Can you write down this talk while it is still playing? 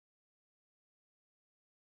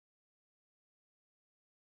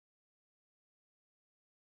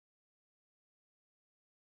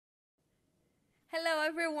Hello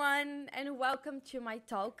everyone and welcome to my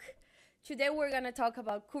talk. Today we're going to talk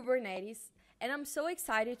about Kubernetes and I'm so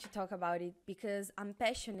excited to talk about it because I'm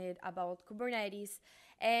passionate about Kubernetes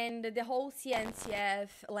and the whole CNCF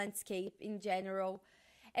landscape in general.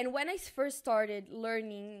 And when I first started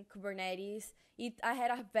learning Kubernetes, I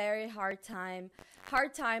had a very hard time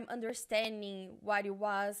understanding what it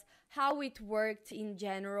was, how it worked in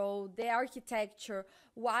general, the architecture,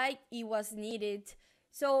 why it was needed.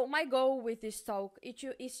 So my goal with this talk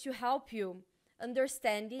is to help you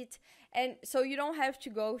understand it, and so you don't have to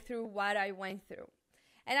go through what I went through.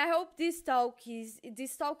 And I hope this talk is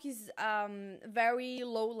very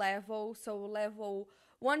low level, so level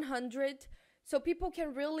 100, so people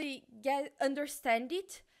can really understand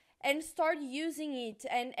it and start using it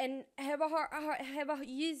and have a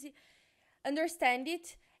easy understand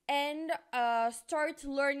it and start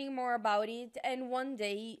learning more about it and one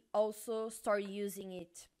day also start using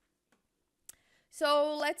it.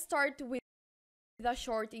 So let's start with a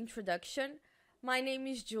short introduction. My name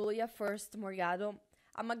is Julia First Morgado.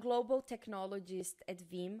 I'm a global technologist at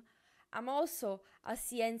Veeam. I'm also a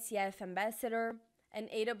CNCF ambassador, an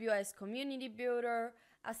AWS community builder,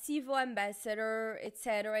 a Civo ambassador,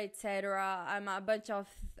 etc., etc. I'm a bunch of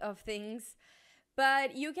things.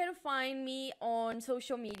 But you can find me on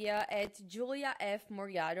social media at Julia F.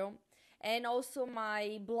 Morgado. And also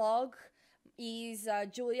my blog is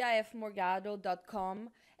juliafmorgado.com.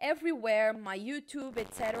 Everywhere, my YouTube,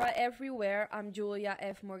 etc., everywhere, I'm Julia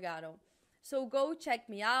F. Morgado. So go check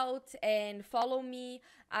me out and follow me.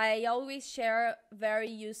 I always share very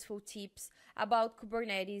useful tips about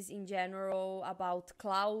Kubernetes in general, about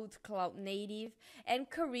cloud native, and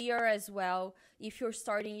career as well. If you're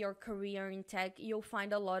starting your career in tech, you'll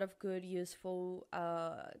find a lot of good, useful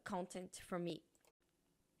content from me.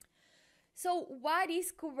 So what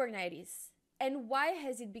is Kubernetes and why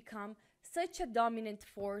has it become such a dominant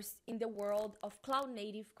force in the world of cloud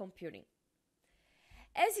native computing?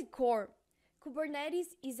 As its core,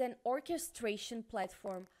 Kubernetes is an orchestration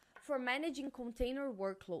platform for managing container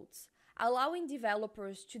workloads, allowing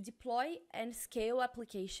developers to deploy and scale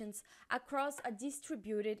applications across a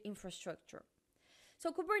distributed infrastructure.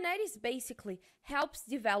 So Kubernetes basically helps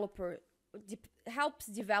developers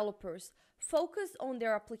focus on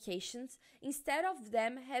their applications instead of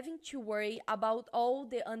them having to worry about all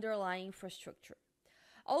the underlying infrastructure.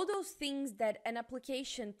 All those things that an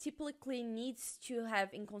application typically needs to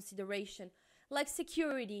have in consideration, like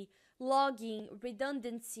security, logging,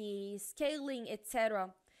 redundancy, scaling,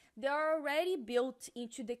 etc., they are already built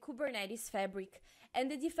into the Kubernetes fabric, and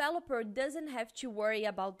the developer doesn't have to worry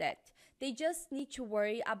about that. They just need to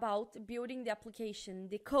worry about building the application,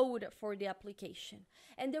 the code for the application,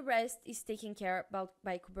 and the rest is taken care of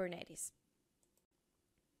by Kubernetes.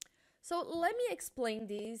 So let me explain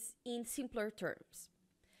this in simpler terms.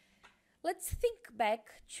 Let's think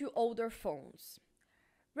back to older phones.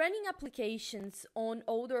 Running applications on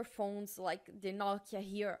older phones like the Nokia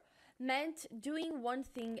here meant doing one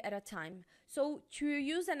thing at a time. So to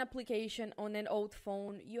use an application on an old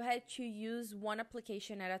phone, you had to use one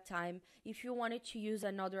application at a time. If you wanted to use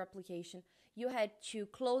another application, you had to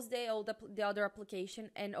close the other application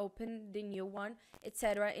and open the new one,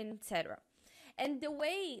 etc., etc. And the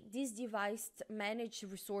way this device managed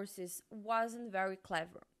resources wasn't very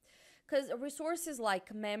clever, because resources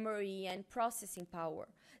like memory and processing power,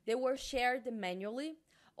 they were shared manually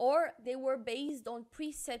or they were based on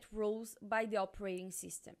preset rules by the operating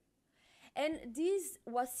system. And this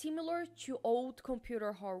was similar to old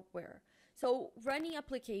computer hardware. So running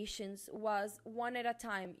applications was one at a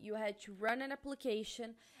time. You had to run an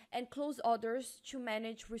application and close others to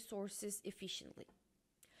manage resources efficiently.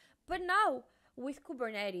 But now with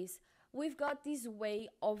Kubernetes, we've got this way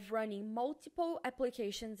of running multiple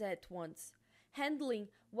applications at once, handling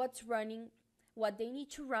what's running, what they need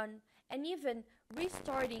to run, and even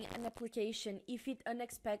restarting an application if it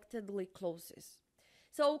unexpectedly closes.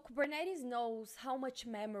 So Kubernetes knows how much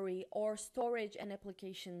memory or storage an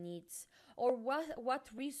application needs, or what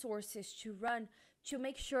resources to run to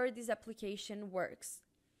make sure this application works.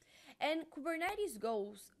 And Kubernetes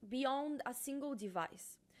goes beyond a single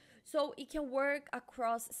device. So it can work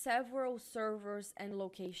across several servers and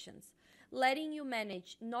locations, letting you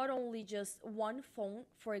manage not only just one phone,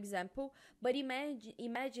 for example, but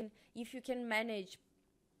imagine if you can manage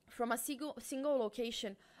from a single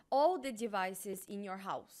location all the devices in your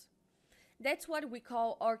house. That's what we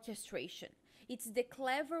call orchestration. It's the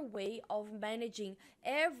clever way of managing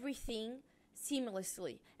everything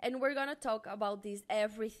seamlessly, and we're gonna talk about this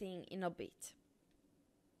everything in a bit.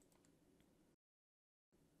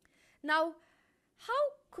 Now, how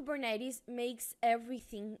Kubernetes makes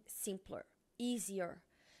everything simpler easier.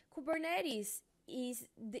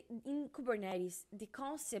 In Kubernetes, the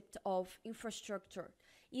concept of infrastructure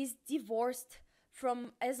is divorced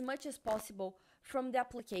from as much as possible from the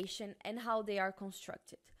application and how they are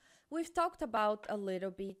constructed. We've talked about a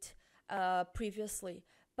little bit previously,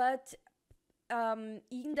 but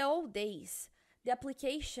in the old days,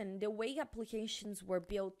 the way applications were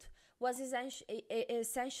built was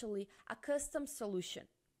essentially a custom solution.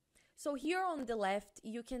 So here on the left,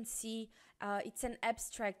 you can see it's an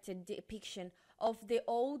abstracted depiction of the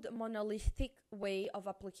old monolithic way of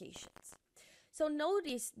applications. So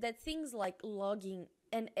notice that things like logging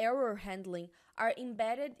and error handling are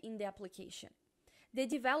embedded in the application. The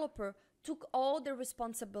developer took all the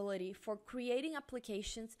responsibility for creating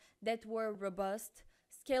applications that were robust,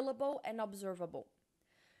 scalable, and observable.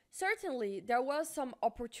 Certainly, there was some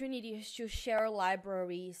opportunities to share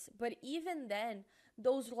libraries, but even then,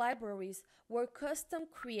 those libraries were custom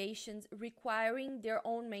creations requiring their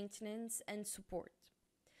own maintenance and support.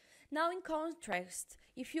 Now, in contrast,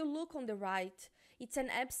 if you look on the right, it's an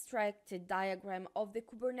abstracted diagram of the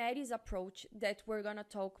Kubernetes approach that we're going to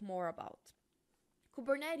talk more about.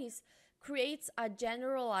 Kubernetes creates a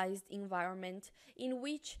generalized environment in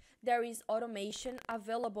which there is automation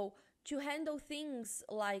available to handle things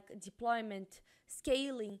like deployment,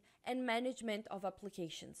 scaling, and management of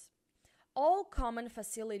applications. All common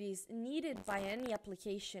facilities needed by any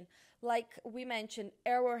application, like we mentioned,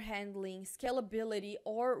 error handling, scalability,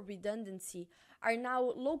 or redundancy, are now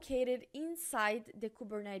located inside the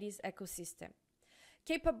Kubernetes ecosystem.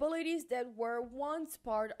 Capabilities that were once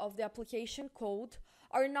part of the application code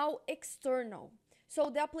are now external. So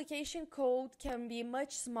the application code can be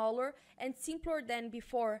much smaller and simpler than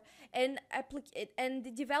before, and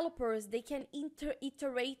the developers, they can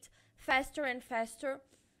iterate faster and faster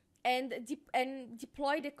and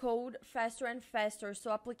deploy the code faster and faster,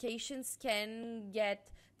 so applications can get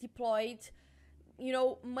deployed,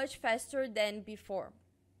 much faster than before.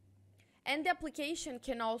 And the application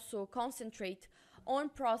can also concentrate on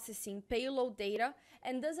processing payload data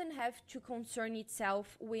and doesn't have to concern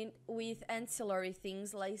itself with ancillary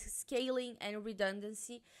things like scaling and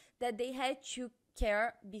redundancy that they had to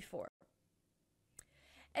care before.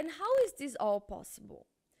 And how is this all possible?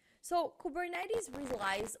 So Kubernetes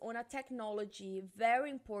relies on a technology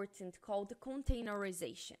very important called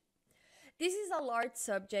containerization. This is a large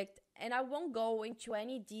subject and I won't go into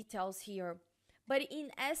any details here, but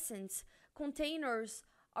in essence, containers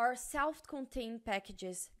are self-contained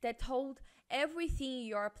packages that hold everything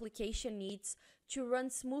your application needs to run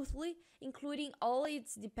smoothly, including all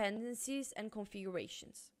its dependencies and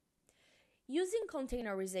configurations. Using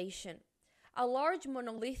containerization, a large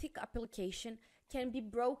monolithic application can be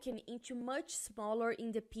broken into much smaller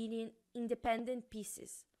independent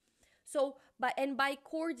pieces. So, by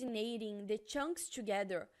coordinating the chunks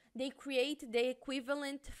together, they create the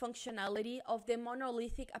equivalent functionality of the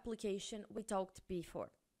monolithic application we talked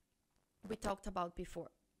about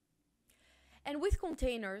before. And with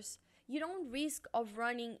containers, you don't risk of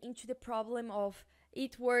running into the problem of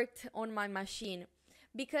it worked on my machine,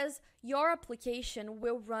 because your application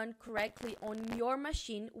will run correctly on your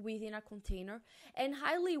machine within a container and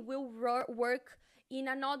highly will work in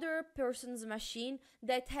another person's machine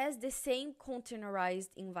that has the same containerized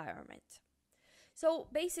environment. So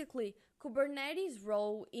basically, Kubernetes'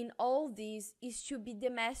 role in all this is to be the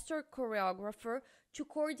master choreographer to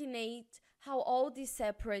coordinate how all these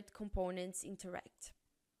separate components interact.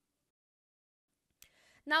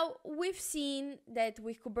 Now, we've seen that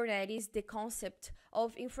with Kubernetes, the concept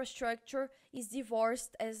of infrastructure is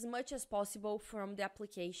divorced as much as possible from the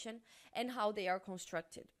application and how they are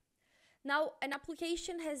constructed. Now, an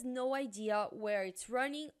application has no idea where it's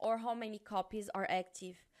running or how many copies are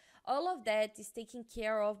active. All of that is taken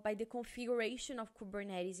care of by the configuration of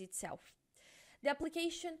Kubernetes itself. The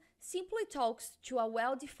application simply talks to a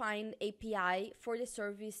well-defined API for the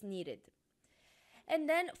service needed. And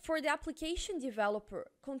then for the application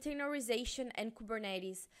developer, containerization and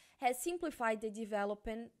Kubernetes has simplified the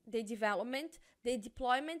development, the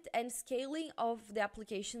deployment, and scaling of the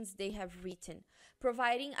applications they have written,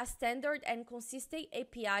 providing a standard and consistent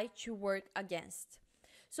API to work against.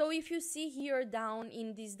 So if you see here down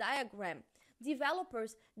in this diagram,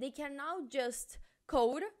 developers, they can now just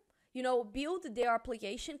code, build their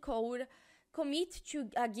application code, commit to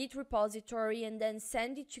a Git repository, and then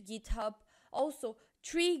send it to GitHub. Also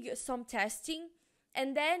trigger some testing,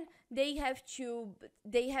 and then they have to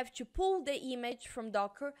pull the image from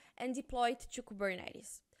Docker and deploy it to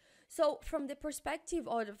Kubernetes. So from the perspective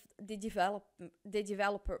of the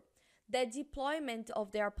developer, the deployment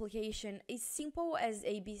of their application is simple as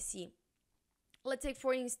ABC. Let's say,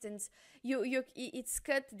 for instance, it's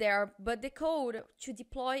cut there, but the code to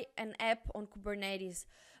deploy an app on Kubernetes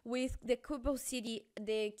with the kubectl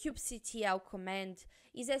command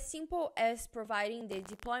is as simple as providing the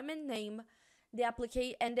deployment name, the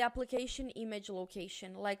application image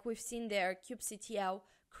location, like we've seen there, kubectl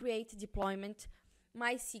create deployment,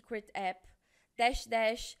 my secret app, dash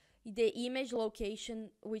dash the image location,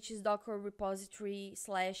 which is Docker repository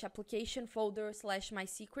 / application folder / my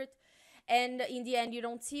secret. And in the end, you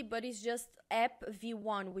don't see, but it's just app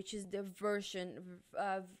v1, which is the version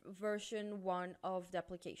 1 of the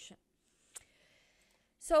application.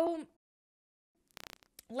 So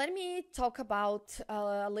let me talk about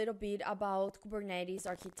a little bit about Kubernetes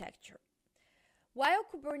architecture. While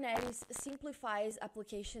Kubernetes simplifies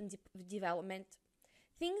application development,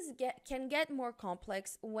 things can get more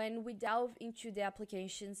complex when we delve into the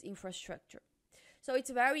application's infrastructure. So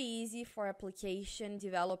it's very easy for application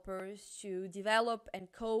developers to develop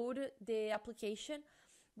and code the application,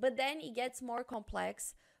 but then it gets more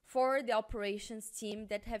complex for the operations team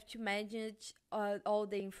that have to manage all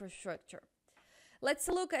the infrastructure. Let's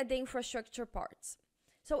look at the infrastructure parts.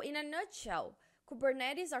 So in a nutshell,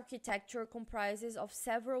 Kubernetes architecture comprises of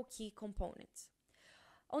several key components.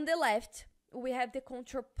 On the left, we have the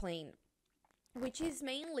control plane, which is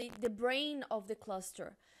mainly the brain of the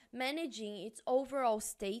cluster, managing its overall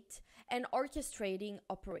state and orchestrating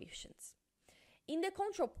operations. In the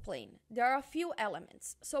control plane, there are a few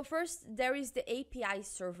elements. So first, there is the API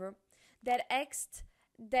server that acts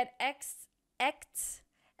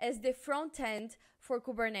as the front end for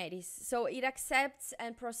Kubernetes. So it accepts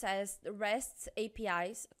and processes REST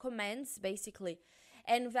APIs, commands basically,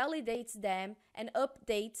 and validates them and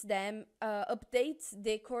updates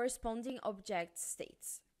the corresponding object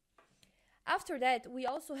states. After that, we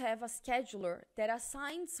also have a scheduler that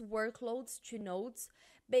assigns workloads to nodes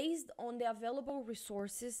based on the available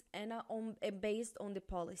resources and based on the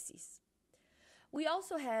policies. We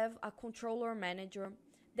also have a controller manager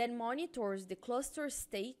that monitors the cluster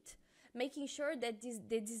state, making sure that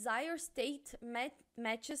the desired state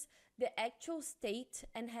matches the actual state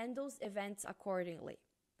and handles events accordingly.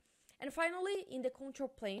 And finally, in the control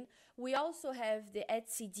plane, we also have the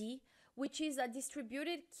etcd, which is a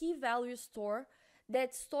distributed key value store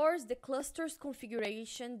that stores the cluster's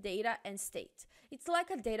configuration, data, and state. It's like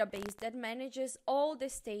a database that manages all the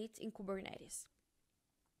state in Kubernetes.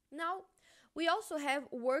 Now, we also have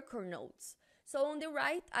worker nodes. So on the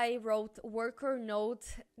right, I wrote worker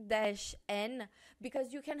node-n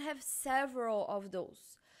because you can have several of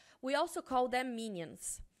those. We also call them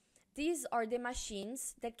minions. These are the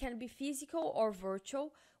machines that can be physical or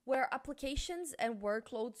virtual, where applications and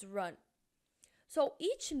workloads run. So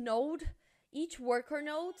each worker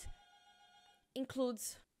node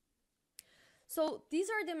includes. So these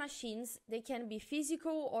are the machines, they can be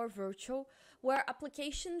physical or virtual, where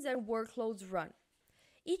applications and workloads run.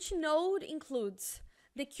 Each node includes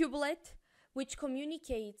the kubelet, which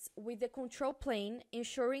communicates with the control plane,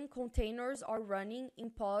 ensuring containers are running in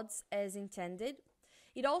pods as intended.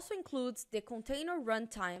 It also includes the container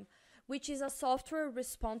runtime, which is a software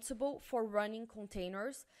responsible for running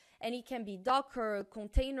containers, and it can be Docker,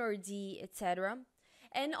 Containerd, etc.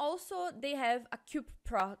 And also they have a kube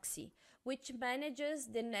proxy, which manages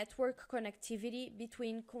the network connectivity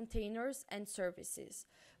between containers and services,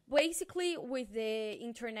 basically with the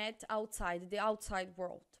internet outside, the outside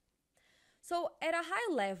world. So at a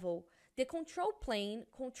high level, the control plane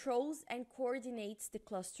controls and coordinates the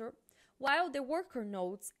cluster, while the worker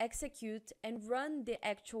nodes execute and run the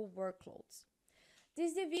actual workloads.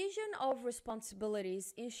 This division of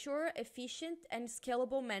responsibilities ensure efficient and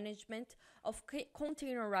scalable management of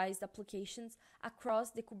containerized applications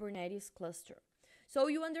across the Kubernetes cluster. So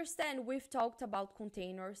you understand, we've talked about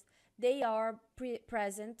containers. They are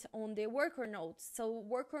present on the worker nodes. So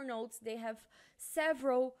worker nodes, they have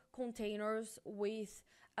several containers with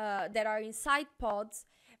that are inside pods,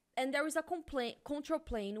 and there is a control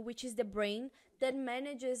plane, which is the brain that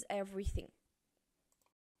manages everything.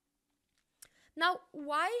 Now,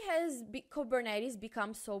 why has Kubernetes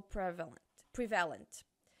become so prevalent?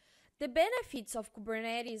 The benefits of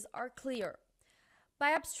Kubernetes are clear.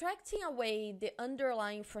 By abstracting away the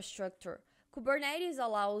underlying infrastructure, Kubernetes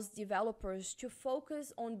allows developers to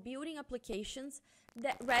focus on building applications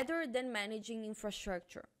rather than managing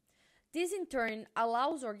infrastructure. This in turn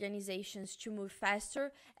allows organizations to move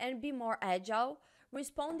faster and be more agile,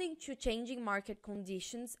 responding to changing market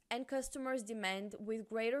conditions and customers' demand with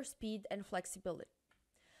greater speed and flexibility.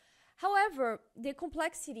 However, the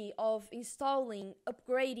complexity of installing,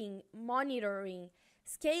 upgrading, monitoring,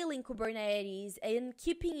 scaling Kubernetes, and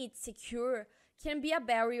keeping it secure can be a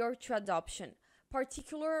barrier to adoption,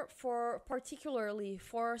 particularly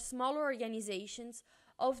for smaller organizations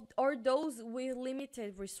or those with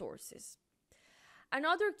limited resources.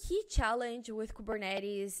 Another key challenge with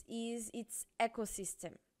Kubernetes is its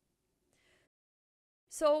ecosystem.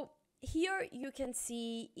 So here you can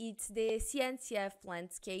see it's the CNCF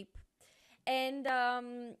landscape. And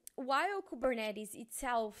while Kubernetes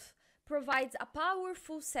itself provides a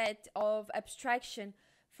powerful set of abstraction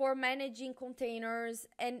for managing containers,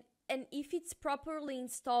 and if it's properly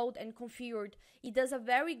installed and configured, it does a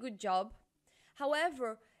very good job.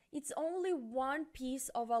 However, it's only one piece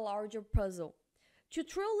of a larger puzzle. To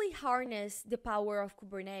truly harness the power of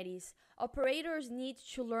Kubernetes, operators need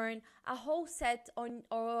to learn a whole set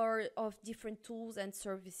of different tools and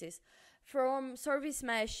services, from service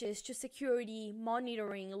meshes to security,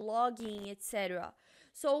 monitoring, logging, etc.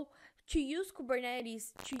 So to use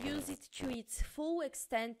Kubernetes, to use it to its full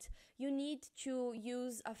extent, you need to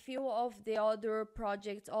use a few of the other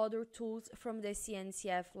projects, other tools from the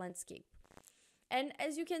CNCF landscape. And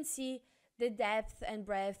as you can see, the depth and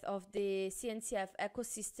breadth of the CNCF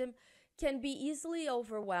ecosystem can be easily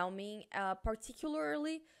overwhelming,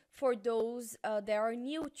 particularly for those that are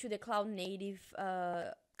new to the cloud native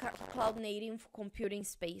computing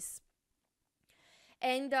space.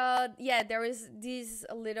 And there is this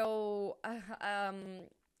little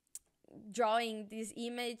drawing, this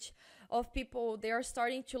image of people. They are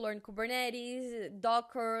starting to learn Kubernetes,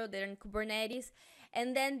 Docker, they learn Kubernetes,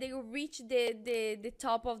 and then they reach the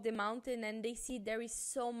top of the mountain and they see there is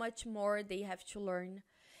so much more they have to learn.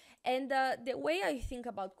 And the way I think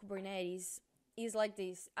about Kubernetes is like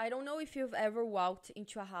this. I don't know if you've ever walked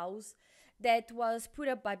into a house that was put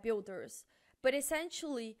up by builders, but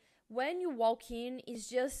essentially when you walk in, it's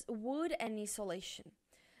just wood and insulation.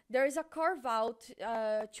 There is a carve out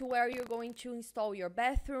to where you're going to install your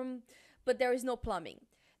bathroom, but there is no plumbing.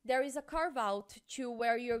 There is a carve out to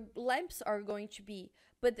where your lamps are going to be,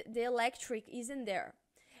 but the electric isn't there.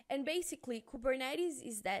 And basically, Kubernetes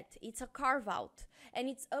is that. It's a carve out, and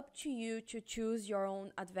it's up to you to choose your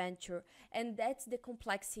own adventure, and that's the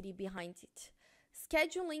complexity behind it.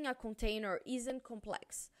 Scheduling a container isn't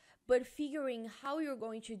complex, but figuring how you're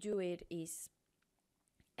going to do it is.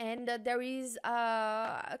 And there is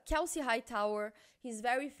Kelsey Hightower. He's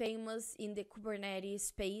very famous in the Kubernetes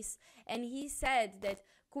space, and he said that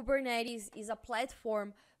Kubernetes is a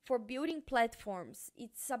platform for building platforms.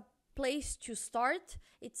 It's a place to start.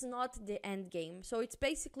 It's not the end game. So it's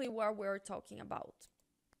basically what we're talking about.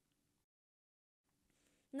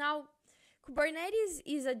 Now, Kubernetes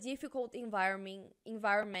is a difficult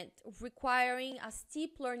environment requiring a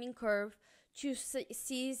steep learning curve to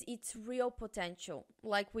seize its real potential,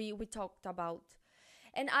 like we talked about.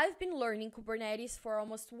 And I've been learning Kubernetes for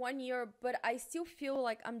almost 1 year, but I still feel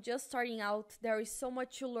like I'm just starting out. There is so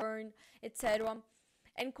much to learn, etc.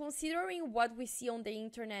 And considering what we see on the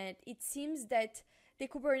internet, it seems that the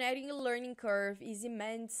Kubernetes learning curve is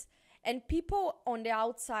immense, and people on the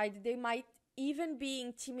outside, they might even be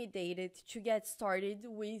intimidated to get started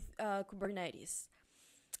with Kubernetes.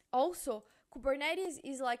 Also, Kubernetes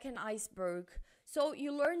is like an iceberg. So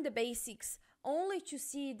you learn the basics only to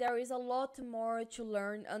see there is a lot more to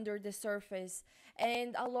learn under the surface,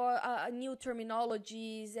 and a lot new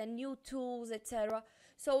terminologies and new tools, etc.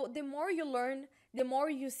 So the more you learn, the more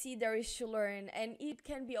you see there is to learn, and it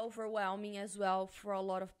can be overwhelming as well for a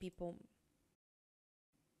lot of people.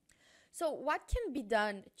 So what can be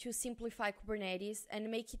done to simplify Kubernetes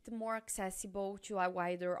and make it more accessible to a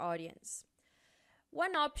wider audience?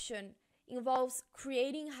 One option involves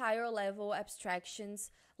creating higher level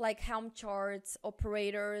abstractions like Helm charts,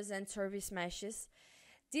 operators, and service meshes.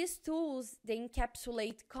 These tools, they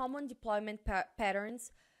encapsulate common deployment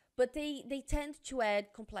patterns, but they tend to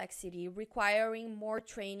add complexity, requiring more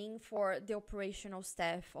training for the operational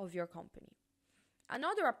staff of your company.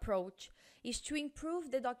 Another approach is to improve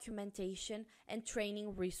the documentation and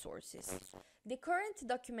training resources. The current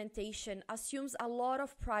documentation assumes a lot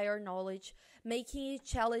of prior knowledge, making it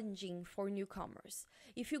challenging for newcomers.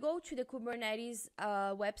 If you go to the Kubernetes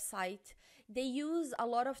website, they use a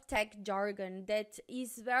lot of tech jargon that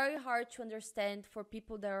is very hard to understand for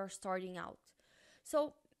people that are starting out.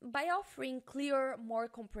 So, by offering clear, more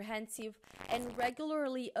comprehensive, and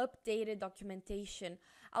regularly updated documentation,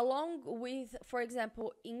 along with, for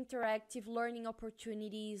example, interactive learning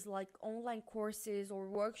opportunities like online courses or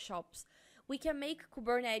workshops, we can make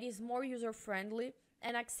Kubernetes more user-friendly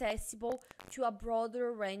and accessible to a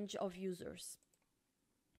broader range of users.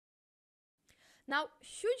 Now,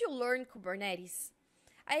 should you learn Kubernetes?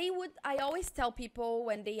 I always tell people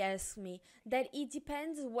when they ask me that it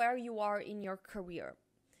depends where you are in your career.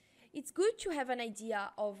 It's good to have an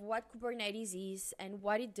idea of what Kubernetes is and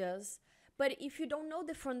what it does, but if you don't know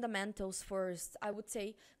the fundamentals first, I would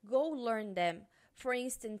say go learn them. For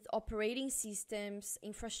instance, operating systems,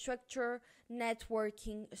 infrastructure,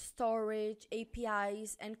 networking, storage,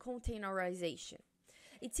 APIs, and containerization.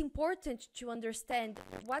 It's important to understand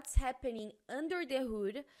what's happening under the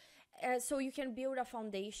hood so you can build a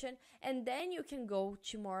foundation and then you can go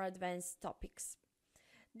to more advanced topics.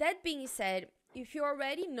 That being said, if you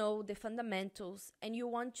already know the fundamentals and you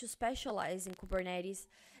want to specialize in Kubernetes,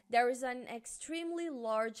 there is an extremely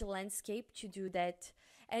large landscape to do that.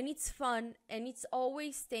 And it's fun and it's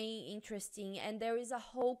always staying interesting. And there is a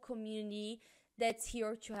whole community that's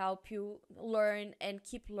here to help you learn and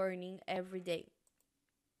keep learning every day.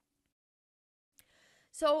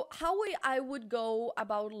 So how I would go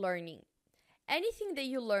about learning? Anything that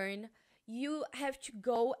you learn, you have to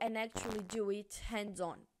go and actually do it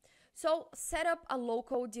hands-on. So set up a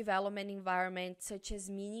local development environment such as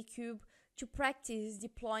Minikube to practice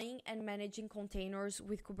deploying and managing containers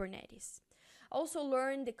with Kubernetes. Also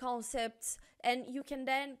learn the concepts and you can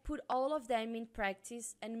then put all of them in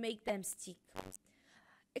practice and make them stick.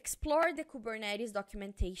 Explore the Kubernetes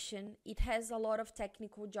documentation. It has a lot of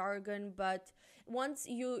technical jargon, but once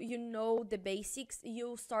you know the basics,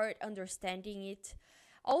 you'll start understanding it.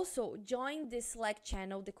 Also, join the Slack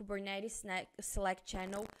channel, the Kubernetes Slack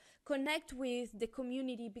channel. Connect with the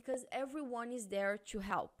community because everyone is there to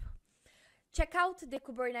help. Check out the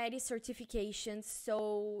Kubernetes certifications,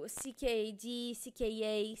 so CKAD,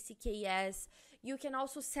 CKA, CKS. You can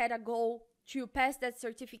also set a goal to pass that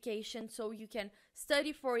certification so you can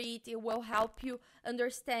study for it. It will help you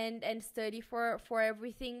understand and study for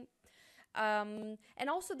everything. And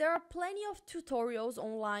also there are plenty of tutorials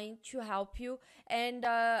online to help you and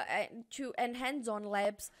hands-on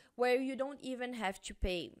labs where you don't even have to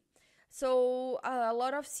pay. So a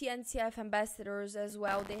lot of CNCF ambassadors as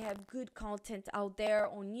well, they have good content out there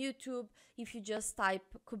on YouTube. If you just type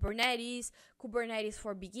Kubernetes, Kubernetes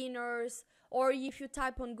for beginners, or if you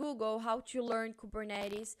type on Google how to learn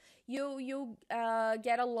Kubernetes, you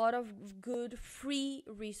get a lot of good free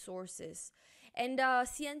resources. And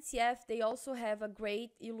CNCF, they also have a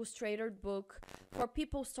great illustrated book for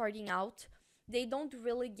people starting out. They don't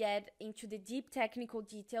really get into the deep technical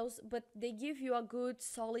details, but they give you a good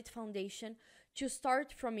solid foundation to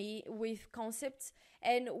start from with concepts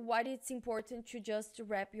and what it's important to just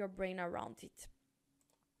wrap your brain around it.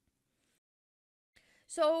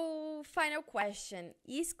 So, final question,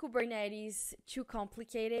 is Kubernetes too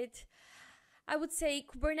complicated? I would say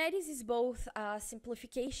Kubernetes is both a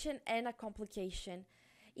simplification and a complication.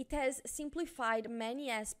 It has simplified many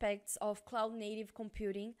aspects of cloud-native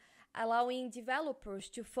computing, allowing developers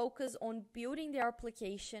to focus on building their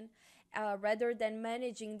application rather than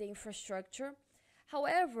managing the infrastructure.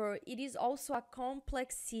 However, it is also a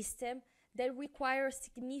complex system that requires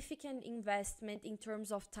significant investment in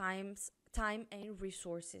terms of time and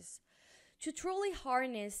resources. To truly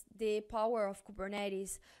harness the power of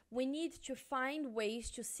Kubernetes, we need to find ways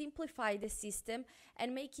to simplify the system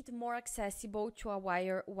and make it more accessible to a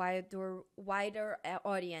wider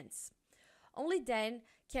audience. Only then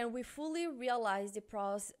can we fully realize the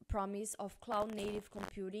promise of cloud-native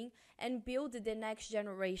computing and build the next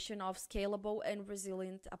generation of scalable and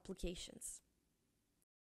resilient applications.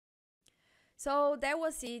 So that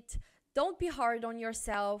was it. Don't be hard on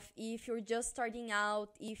yourself if you're just starting out,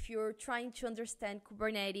 if you're trying to understand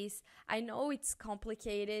Kubernetes. I know it's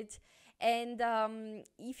complicated. And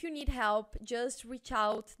if you need help, just reach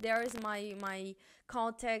out. There is my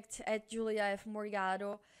contact at Julia F.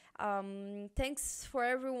 Morgado. Thanks for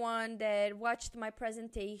everyone that watched my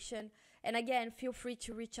presentation. And again, feel free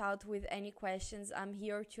to reach out with any questions. I'm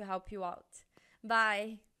here to help you out.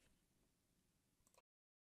 Bye.